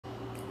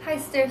Hi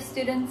there,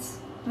 students.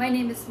 My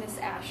name is Miss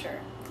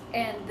Asher,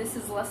 and this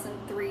is lesson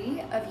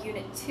 3 of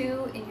Unit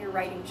 2 in your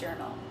writing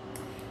journal.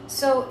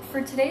 So for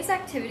today's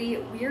activity,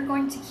 we are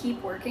going to keep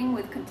working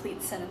with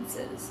complete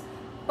sentences,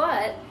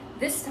 but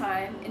this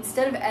time,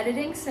 instead of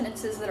editing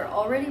sentences that are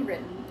already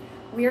written,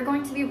 we are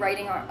going to be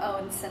writing our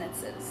own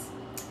sentences.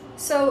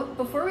 So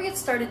before we get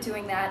started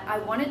doing that, I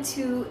wanted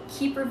to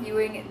keep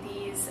reviewing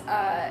these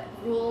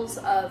rules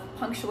of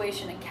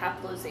punctuation and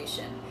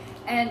capitalization.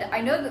 And I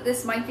know that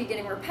this might be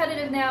getting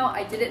repetitive now.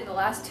 I did it in the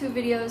last 2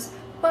 videos,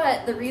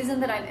 but the reason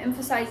that I'm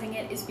emphasizing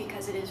it is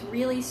because it is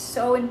really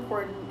so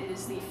important. It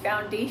is the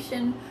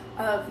foundation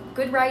of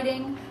good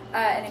writing,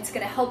 and it's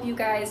going to help you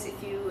guys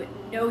if you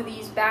know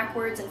these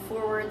backwards and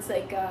forwards,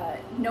 like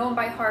know them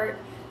by heart.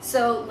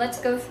 So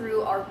let's go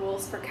through our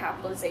rules for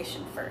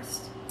capitalization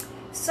first.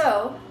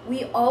 So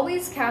we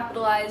always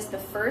capitalize the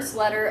first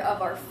letter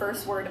of our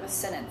first word of a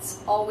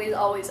sentence. Always,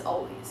 always,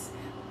 always.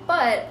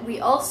 But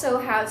we also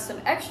have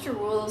some extra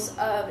rules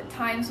of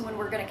times when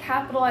we're going to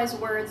capitalize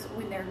words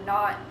when they're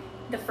not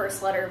the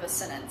first letter of a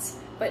sentence.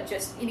 But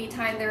just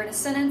anytime they're in a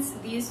sentence,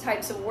 these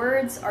types of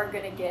words are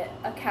going to get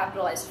a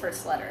capitalized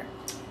first letter.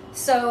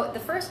 So the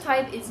first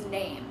type is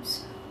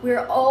names.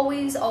 We're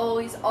always,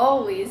 always,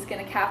 always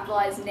going to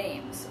capitalize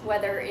names,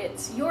 whether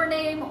it's your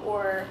name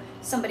or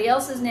somebody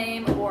else's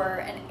name or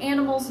an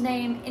animal's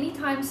name.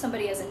 Anytime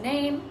somebody has a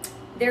name,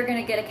 they're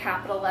going to get a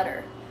capital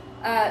letter.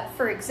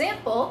 For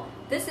example,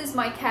 this is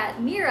my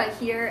cat Mira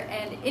here,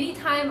 and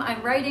anytime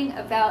I'm writing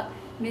about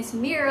Miss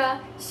Mira,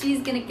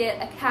 she's going to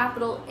get a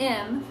capital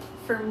M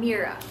for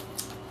Mira.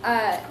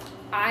 I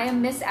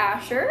am Miss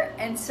Asher,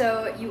 and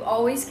so you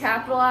always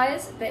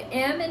capitalize the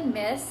M in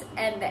Miss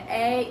and the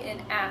A in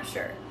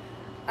Asher.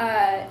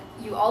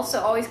 You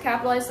also always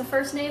capitalize the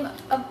first name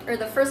of, or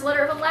the first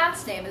letter of a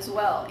last name as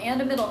well,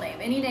 and a middle name.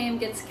 Any name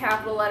gets a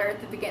capital letter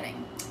at the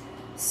beginning.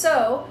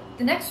 So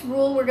the next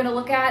rule we're going to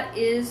look at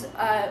is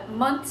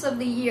months of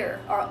the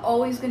year are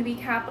always going to be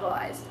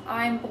capitalized.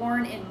 I'm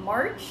born in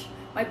March.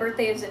 My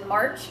birthday is in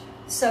March.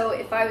 So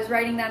if I was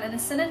writing that in a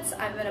sentence,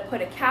 I'm going to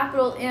put a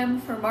capital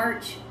M for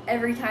March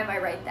every time I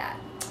write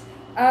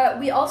that.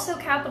 We also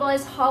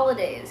capitalize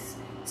holidays.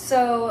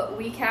 So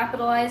we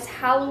capitalize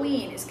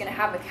Halloween is going to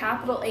have a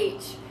capital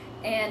H,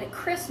 and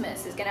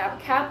Christmas is going to have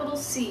a capital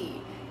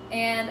C,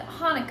 and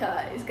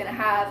Hanukkah is going to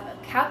have a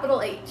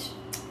capital H.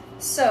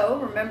 So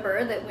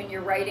remember that when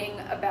you're writing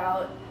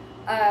about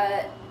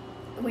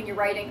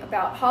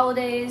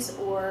holidays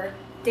or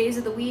days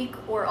of the week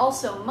or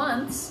also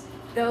months,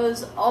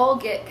 those all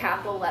get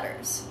capital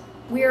letters.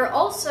 We are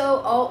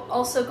also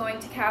going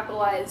to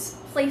capitalize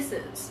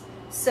places.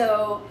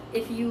 So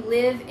if you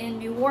live in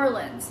New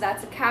Orleans,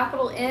 that's a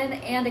capital N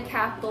and a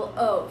capital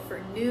O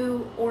for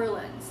New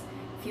Orleans.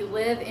 If you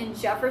live in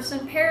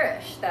Jefferson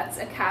Parish, that's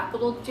a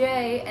capital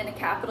J and a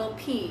capital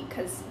P,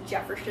 because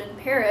Jefferson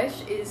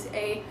Parish is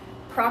a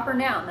proper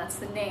noun, that's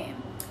the name.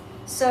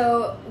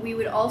 So we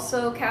would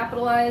also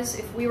capitalize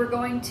if we were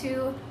going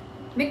to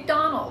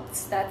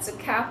McDonald's, that's a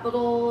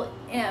capital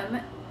M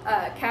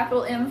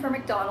for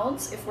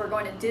McDonald's. If we're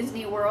going to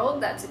Disney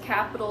World, that's a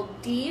capital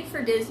D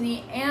for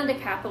Disney and a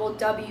capital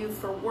W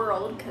for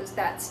World, because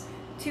that's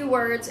 2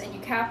 words and you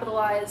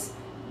capitalize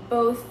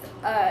both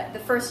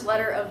the first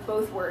letter of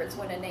both words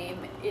when a name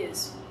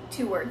is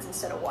 2 words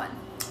instead of 1.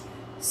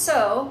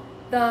 So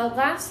the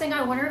last thing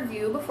I want to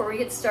review before we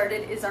get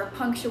started is our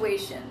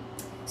punctuation.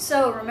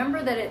 So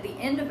remember that at the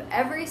end of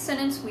every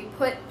sentence we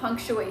put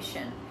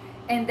punctuation,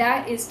 and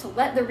that is to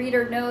let the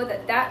reader know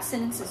that that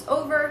sentence is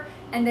over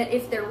and that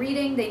if they're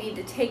reading they need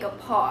to take a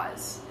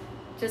pause,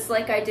 just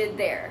like I did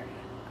there.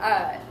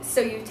 So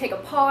you take a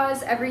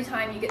pause every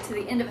time you get to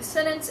the end of a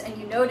sentence, and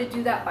you know to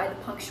do that by the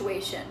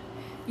punctuation.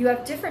 You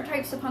have different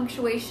types of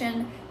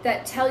punctuation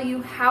that tell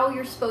you how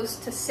you're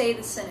supposed to say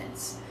the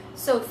sentence.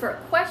 So for a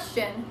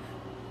question,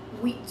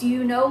 do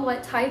you know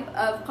what type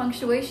of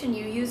punctuation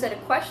you use at a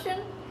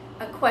question?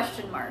 A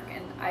question mark.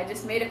 And I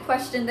just made a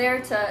question there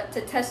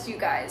to test you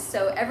guys.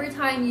 So every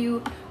time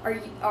you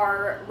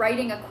are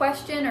writing a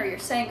question or you're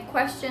saying a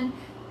question,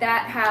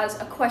 that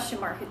has a question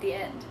mark at the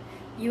end.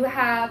 You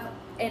have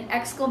an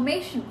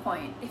exclamation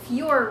point. If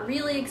you are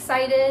really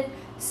excited,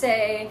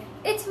 say,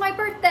 "It's my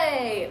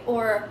birthday,"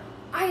 or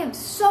 "I am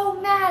so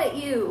mad at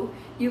you."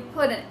 You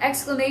put an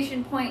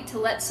exclamation point to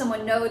let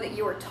someone know that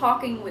you are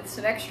talking with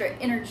some extra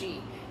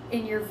energy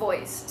in your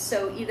voice.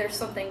 So either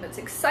something that's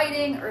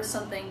exciting or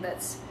something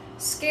that's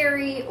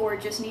scary or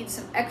just needs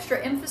some extra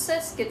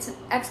emphasis gets an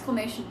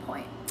exclamation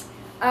point.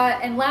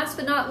 And last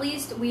but not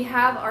least, we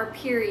have our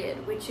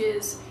period, which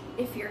is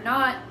if you're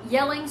not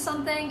yelling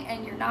something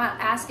and you're not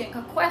asking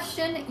a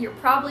question, you're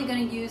probably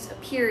going to use a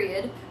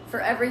period for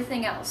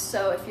everything else.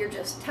 So if you're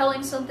just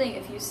telling something,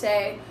 if you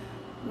say,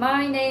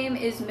 "My name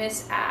is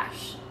Miss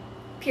Ash,"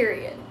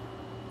 period.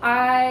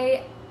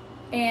 "I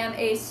am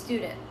a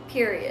student,"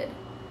 period.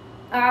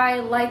 "I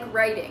like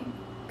writing,"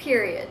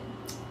 period.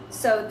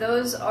 So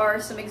those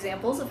are some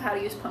examples of how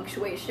to use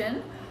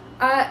punctuation.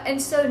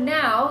 And so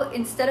now,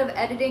 instead of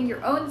editing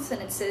your own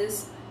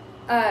sentences,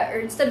 or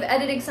instead of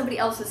editing somebody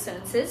else's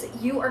sentences,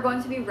 you are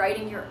going to be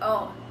writing your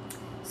own.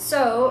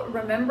 So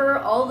remember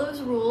all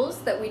those rules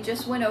that we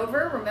just went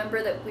over.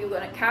 Remember that we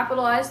want to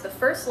capitalize the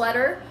first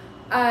letter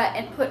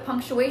and put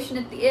punctuation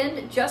at the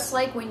end, just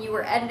like when you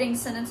were editing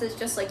sentences,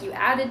 just like you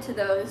added to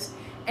those.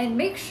 And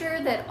make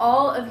sure that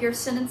all of your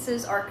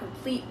sentences are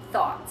complete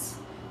thoughts.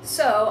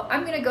 So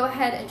I'm going to go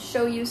ahead and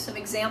show you some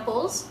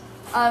examples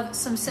of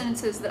some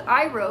sentences that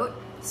I wrote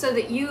so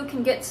that you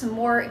can get some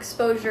more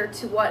exposure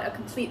to what a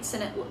complete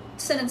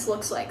sentence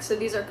looks like. So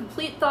these are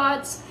complete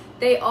thoughts.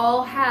 They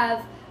all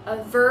have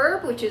a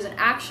verb, which is an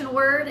action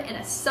word, and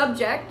a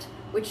subject,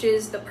 which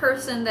is the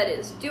person that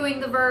is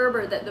doing the verb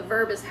or that the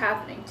verb is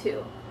happening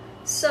to.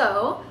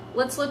 So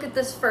let's look at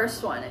this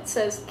first one. It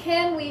says,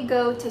 can we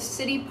go to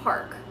City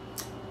Park?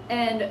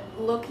 And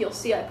look, you'll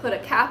see I put a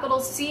capital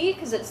C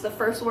because it's the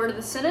first word of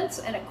the sentence,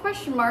 and a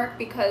question mark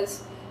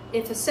because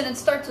if a sentence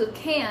starts with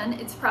can,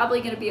 it's probably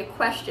going to be a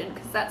question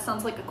because that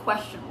sounds like a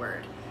question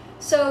word.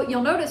 So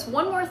you'll notice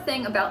one more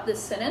thing about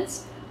this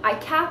sentence. I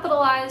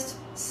capitalized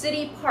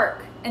City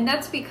Park, and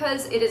that's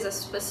because it is a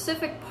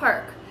specific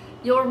park.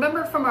 You'll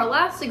remember from our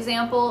last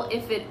example,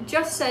 if it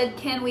just said,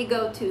 can we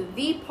go to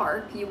the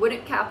park, you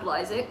wouldn't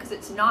capitalize it because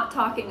it's not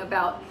talking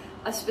about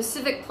a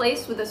specific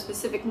place with a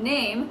specific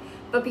name.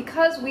 But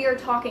because we are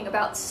talking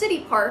about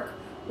City Park,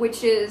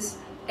 which is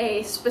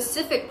a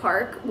specific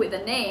park with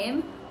a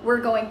name,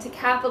 we're going to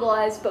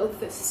capitalize both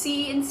the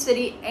C in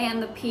city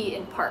and the P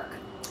in park.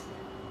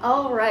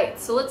 All right,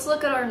 so let's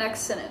look at our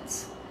next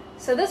sentence.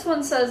 So this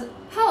one says,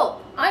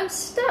 help, I'm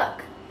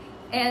stuck.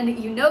 And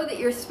you know that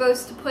you're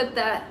supposed to put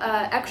that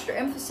extra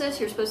emphasis.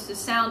 You're supposed to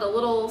sound a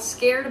little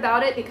scared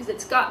about it because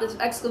it's got this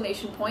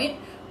exclamation point,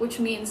 which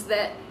means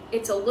that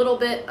it's a little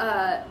bit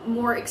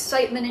more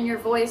excitement in your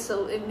voice,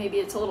 so maybe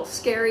it's a little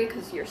scary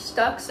because you're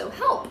stuck. So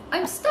help,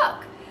 I'm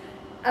stuck.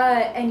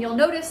 And you'll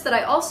notice that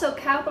I also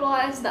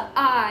capitalized the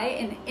I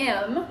in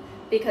am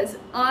because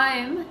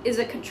I'm is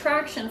a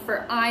contraction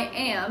for I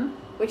am,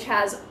 which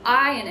has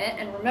I in it.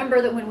 And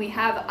remember that when we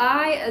have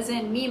I, as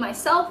in me,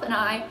 myself, and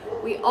I,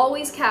 we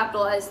always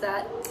capitalize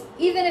that.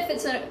 Even if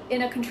it's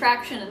in a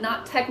contraction and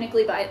not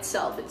technically by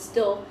itself,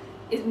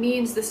 it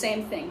means the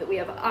same thing, that we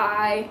have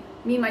I,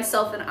 me,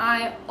 myself, and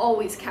I,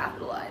 always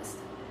capitalized.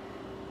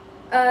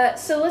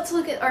 So let's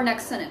look at our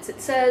next sentence.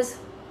 It says,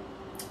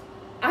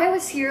 I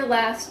was here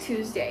last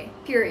Tuesday,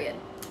 period.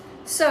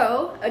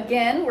 So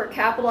again, we're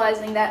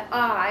capitalizing that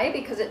I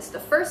because it's the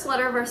first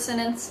letter of our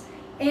sentence,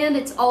 and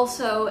it's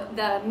also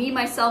the me,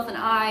 myself, and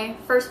I,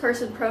 first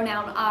person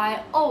pronoun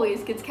I,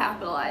 always gets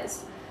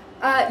capitalized.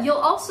 You'll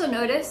also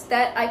notice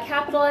that I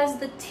capitalized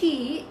the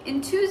T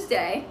in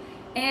Tuesday,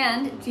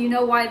 and do you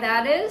know why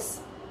that is?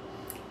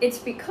 It's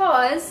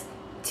because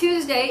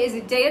Tuesday is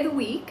a day of the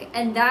week,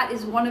 and that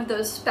is one of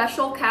those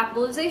special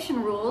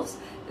capitalization rules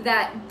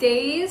that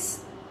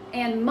days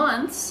and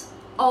months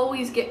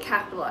always get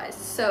capitalized.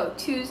 So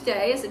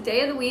Tuesday is a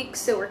day of the week,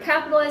 so we're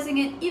capitalizing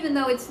it even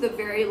though it's the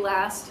very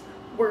last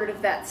word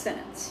of that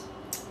sentence.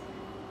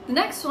 The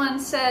next one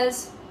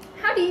says,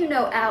 how do you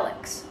know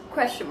Alex?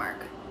 Question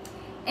mark.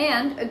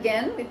 And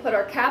again, we put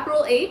our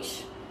capital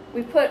H,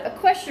 we put a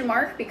question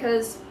mark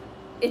because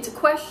it's a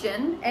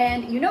question,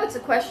 and you know it's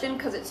a question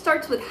because it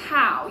starts with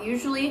how.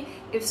 Usually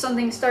if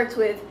something starts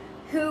with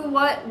who,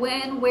 what,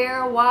 when,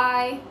 where,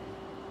 why,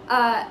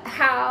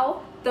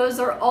 how, those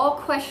are all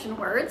question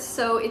words,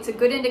 so it's a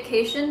good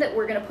indication that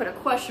we're going to put a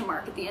question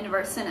mark at the end of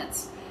our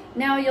sentence.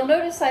 Now you'll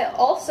notice I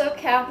also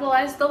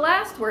capitalized the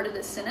last word of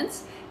this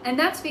sentence, and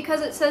that's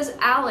because it says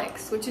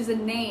Alex, which is a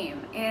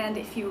name. And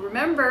if you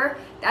remember,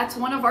 that's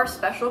one of our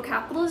special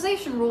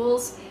capitalization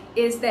rules,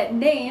 is that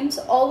names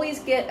always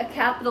get a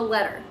capital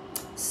letter.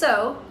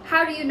 So,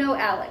 how do you know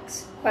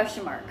Alex?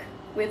 Question mark,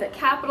 with a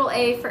capital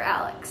A for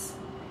Alex.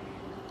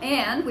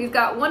 And we've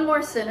got one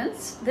more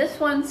sentence. This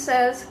one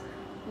says,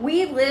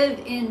 we live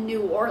in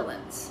New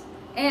Orleans.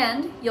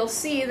 And you'll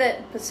see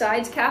that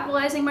besides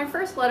capitalizing my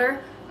first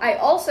letter, I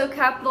also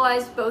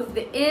capitalized both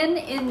the N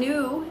in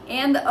new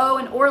and the O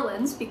in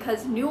Orleans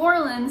because New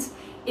Orleans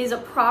is a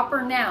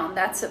proper noun.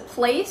 That's a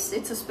place,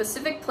 it's a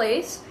specific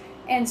place.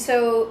 And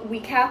so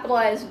we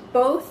capitalize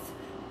both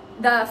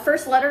the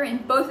first letter in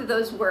both of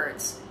those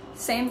words.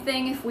 Same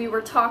thing if we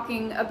were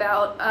talking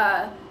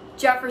about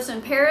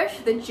Jefferson Parish,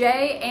 the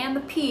J and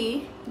the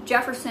P,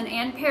 Jefferson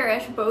and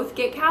Parish, both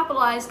get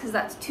capitalized because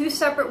that's two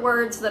separate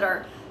words that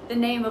are the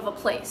name of a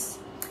place.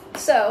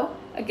 So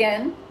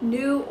again,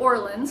 New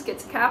Orleans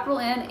gets a capital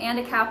N and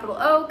a capital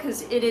O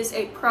because it is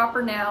a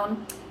proper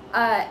noun,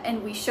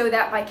 and we show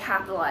that by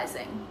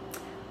capitalizing.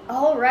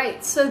 All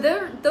right, so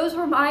those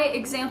were my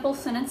example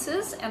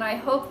sentences, and I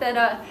hope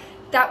that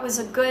that was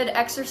a good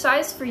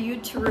exercise for you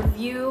to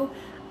review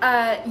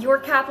your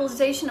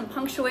capitalization and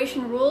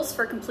punctuation rules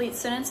for complete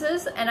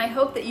sentences, and I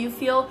hope that you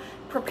feel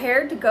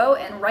prepared to go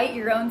and write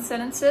your own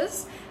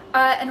sentences.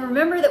 And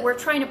remember that we're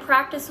trying to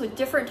practice with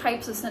different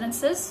types of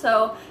sentences,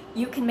 so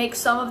you can make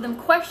some of them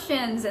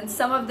questions and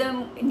some of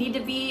them need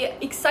to be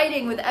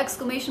exciting with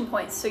exclamation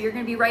points. So you're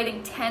going to be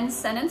writing 10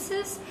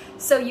 sentences,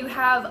 so you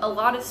have a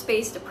lot of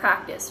space to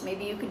practice.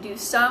 Maybe you could do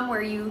some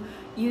where you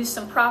use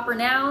some proper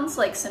nouns,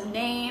 like some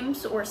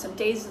names or some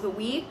days of the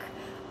week.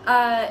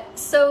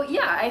 So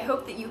yeah, I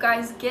hope that you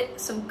guys get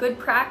some good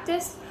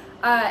practice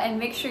and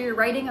make sure you're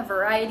writing a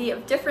variety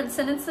of different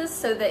sentences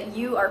so that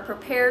you are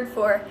prepared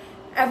for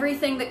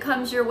everything that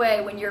comes your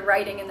way when you're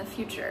writing in the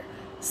future.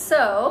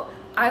 So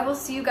I will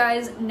see you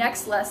guys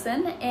next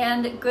lesson,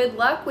 and good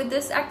luck with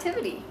this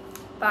activity.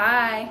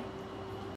 Bye.